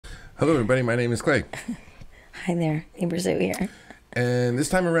Hello, everybody. My name is Clay. Hi there, Neighbor Sue here. And this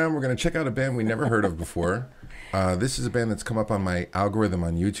time around, we're going to check out a band we never heard of before. This is a band that's come up on my algorithm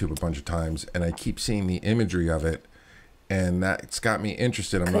on YouTube a bunch of times, and I keep seeing the imagery of it, and that's got me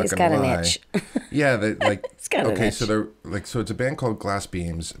interested. I'm Clay's not going to lie. got an itch. Yeah, It's got an okay, itch. so so it's a band called Glass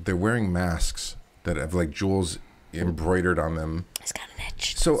Beams. They're wearing masks that have like jewels embroidered on them. It's got an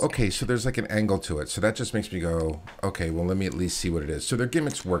itch. So, okay, so there's like an angle to it. So that just makes me go, okay, well, let me at least see what it is. So their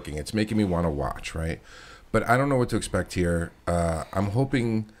gimmick's working. It's making me want to watch, right? But I don't know what to expect here. I'm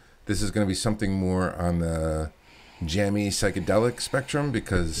hoping this is going to be something more on the jammy psychedelic spectrum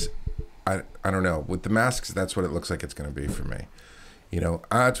because I don't know. With the masks, that's what it looks like it's going to be for me. You know,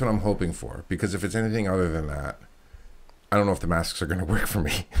 that's what I'm hoping for. Because if it's anything other than that, I don't know if the masks are going to work for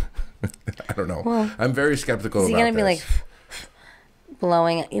me. I don't know. Well, I'm very skeptical about this. Is he gonna be like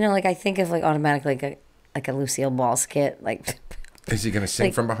blowing? You know, like I think of like automatic like a Lucille Ball skit. Like, is he going to sing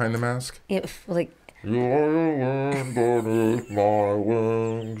like, from behind the mask? like. You're wind beneath my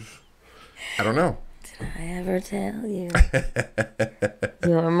wings. I don't know. Did I ever tell you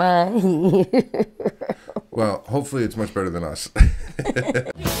you're my hero? Well, hopefully it's much better than us.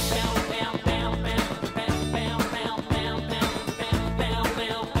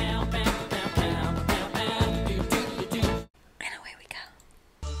 And away we go.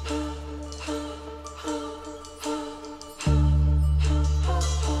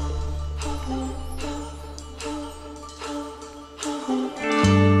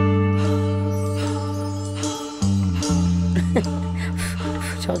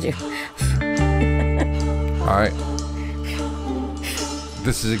 Told you. All right.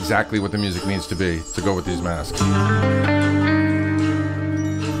 This is exactly what the music needs to be to go with these masks.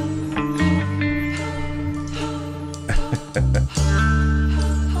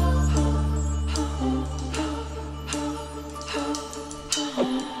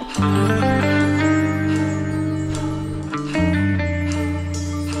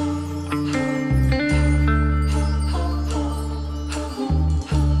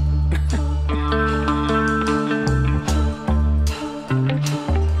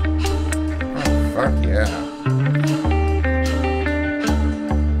 Fuck yeah.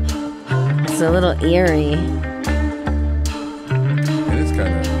 It's a little eerie. It is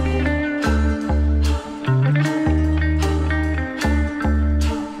kind of.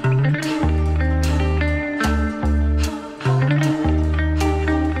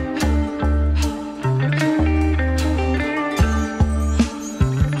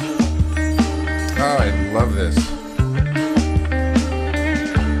 Oh, I love this.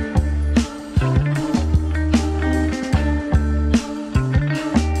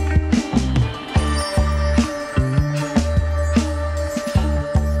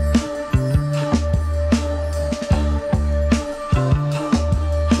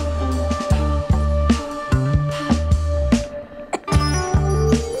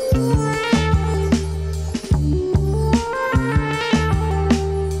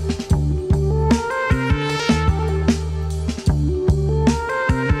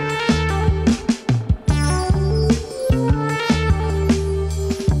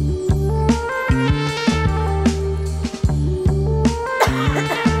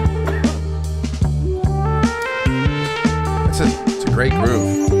 It's a great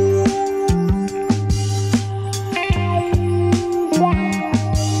groove.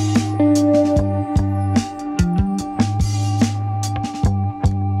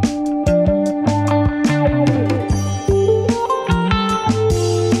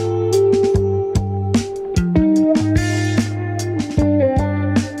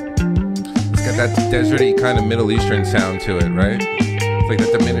 It's got that deserty kind of Middle Eastern sound to it, right? It's like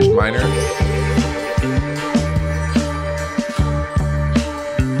that diminished minor.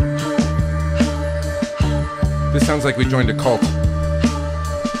 This sounds like we joined a cult.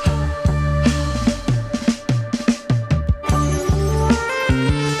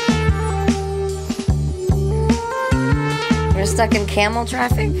 You're stuck in camel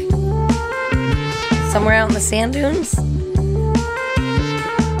traffic? Somewhere out in the sand dunes?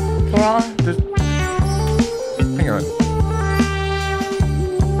 We're all... Hang on.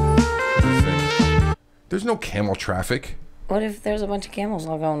 What's this thing? There's no camel traffic. What if there's a bunch of camels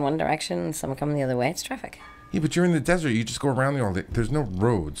all going one direction and some are coming the other way? It's traffic. Yeah, but you're in the desert. You just go around all day. There's no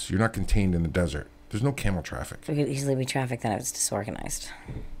roads. You're not contained in the desert. There's no camel traffic. There could easily be traffic that was disorganized.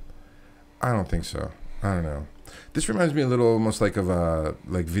 I don't think so. I don't know. This reminds me a little almost like of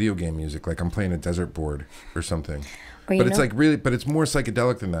like video game music. Like I'm playing a desert board or something. Or But it's like really, but it's more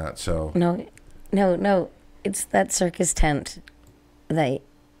psychedelic than that. So No. It's that circus tent that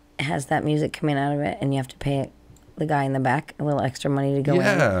has that music coming out of it, and you have to pay the guy in the back a little extra money to go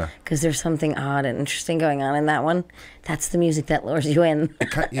in. Because there's something odd and interesting going on in that one. That's the music that lures you in. It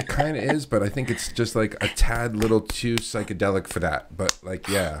kind of is, but I think it's just like a tad little too psychedelic for that. But like,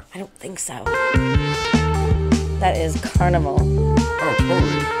 yeah. I don't think so. That is Carnival. Oh,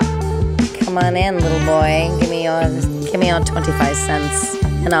 totally. Come on in, little boy. Give me your 25 cents,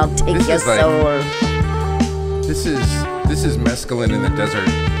 and I'll take your soul. This is mescaline in the desert.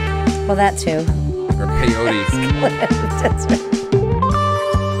 Well, that too. Or peyote.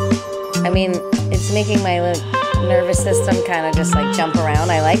 I mean, it's making my nervous system kind of just like jump around.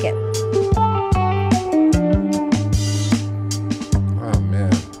 I like it. Oh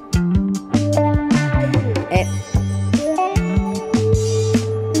man.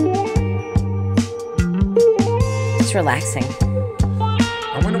 It's relaxing.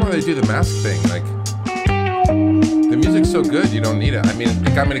 I wonder why they do the mask thing. Like, the music's so good, you don't need it. I mean,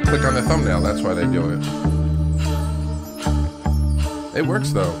 it got me to click on the thumbnail. That's why they do it. It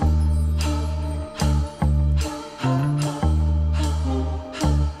works, though.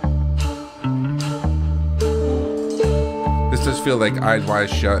 This does feel like Eyes Wide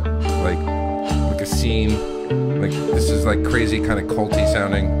Shut, like a scene. Like, this is like crazy, kind of culty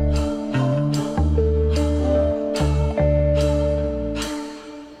sounding.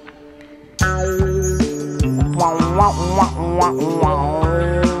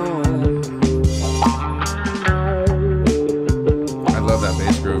 I love that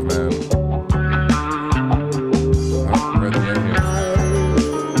bass groove, man. Oh, we're at the end here.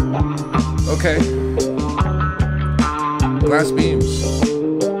 Okay. Glass Beams.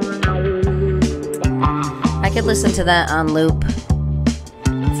 I could listen to that on loop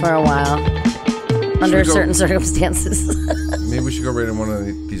for a while, under certain circumstances. Maybe we should go right in one of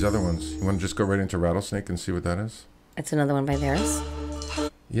these other ones. You want to just go right into Rattlesnake and see what that is? It's another one by theirs.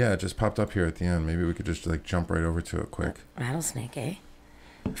 Yeah, it just popped up here at the end. Maybe we could just like jump right over to it quick. Rattlesnake, eh?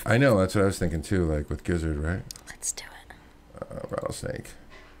 I know, that's what I was thinking too, like with Gizzard, right? Let's do it. Rattlesnake.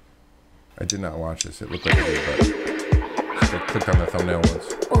 I did not watch this. It looked like I did, but I clicked on the thumbnail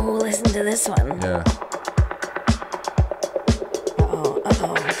once. Oh, listen to this one. Yeah. Uh-oh,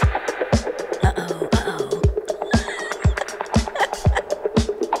 uh-oh. Uh-oh, uh-oh.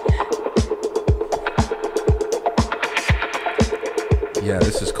 Yeah,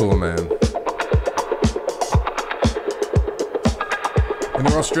 this is cool, man. And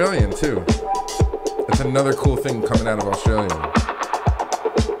they're Australian, too. That's another cool thing coming out of Australia.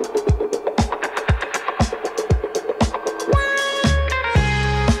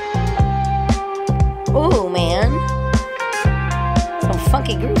 Ooh, man. Some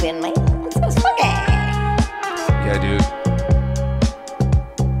funky groove in, man. It's so funky. Yeah, dude.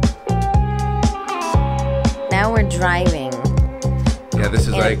 Now we're driving. Yeah, this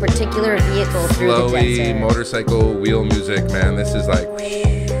is like a particular vehicle through the flowy desert. motorcycle wheel music, man. This is like.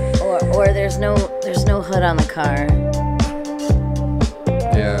 Or there's no hood on the car.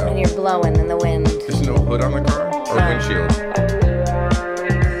 Yeah. And you're blowing in the wind. There's no hood on the car or windshield.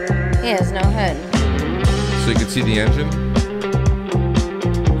 Yeah, there's no hood. So you can see the engine.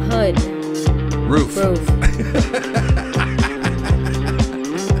 Hood. Roof.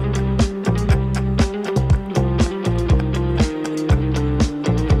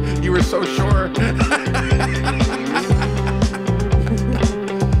 You were so sure.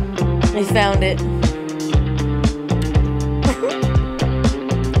 I found it.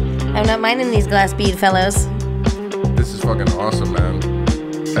 I'm not minding these glass bead fellows. This is fucking awesome, man.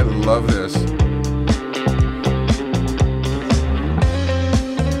 I love this.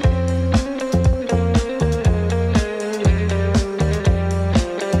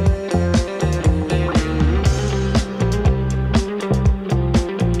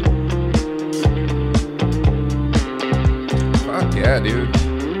 Fuck yeah, dude.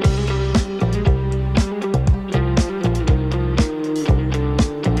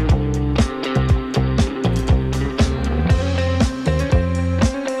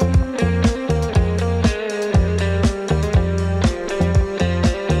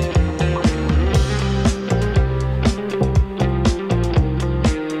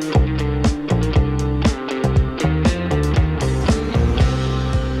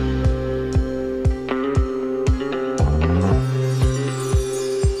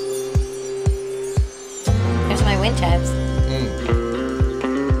 There's my wind chimes.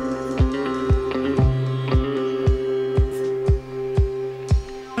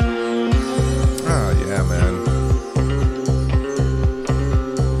 Ah, yeah, man.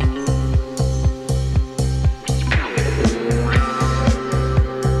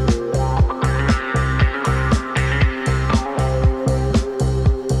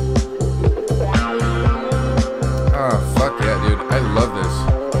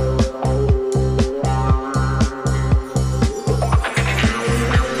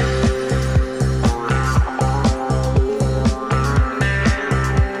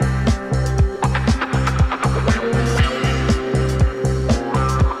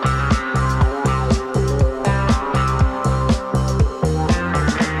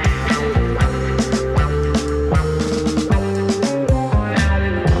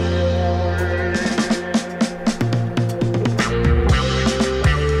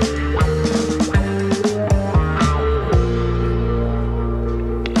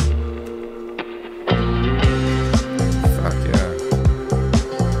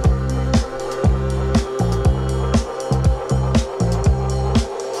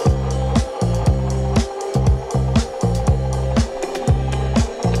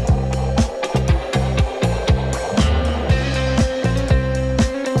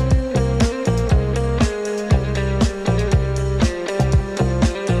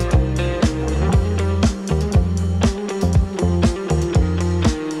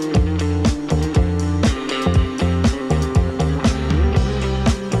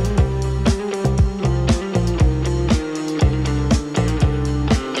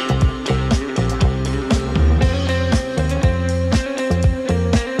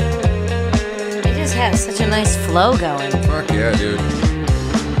 flow going. Fuck yeah, dude.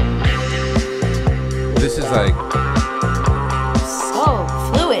 This is like so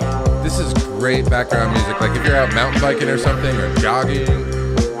fluid. This is great background music. Like if you're out mountain biking or something or jogging,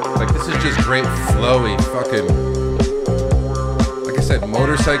 like this is just great flowy fucking. Like I said,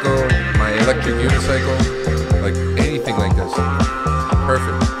 motorcycle, my electric unicycle, like anything like this.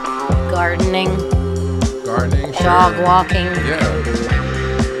 Perfect. Gardening. Gardening. Dog sure. walking. Yeah.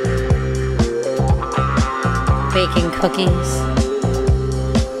 Baking cookies.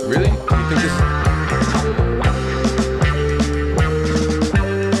 Really? You think this?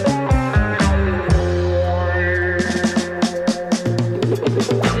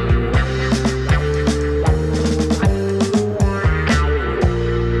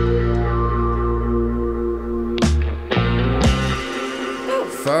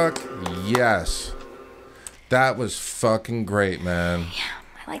 Fuck yes. That was fucking great, man. Yeah,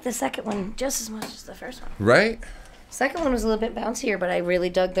 I like the second one just as much as the first one. Right? Second one was a little bit bouncier, but I really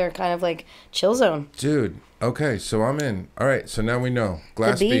dug their kind of like chill zone. Dude, okay, so I'm in. All right, so now we know.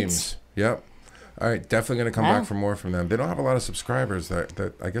 Glass The beats. beams. Yep. All right, definitely going to come back for more from them. They don't have a lot of subscribers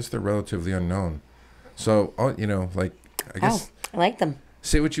that I guess they're relatively unknown. So, you know, like, I guess. I like them.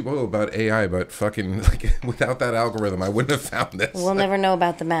 Say what you will about AI, but fucking, like, without that algorithm, I wouldn't have found this. We'll never know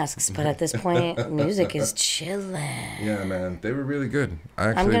about the masks, but at this point, music is chilling. Yeah, man, they were really good.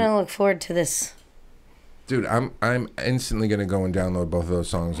 I'm gonna look forward to this. Dude, I'm instantly gonna go and download both of those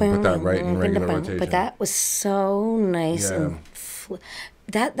songs and put that right in regular rotation. But that was so nice and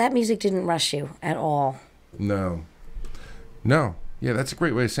that music didn't rush you at all. No. Yeah, that's a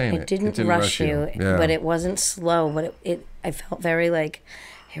great way of saying it. It didn't rush you, Yeah. but it wasn't slow. But I felt very like,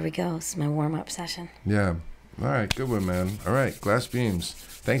 here we go. This is my warm-up session. Yeah. All right, good one, man. All right, Glass Beams.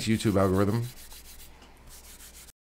 Thanks, YouTube algorithm.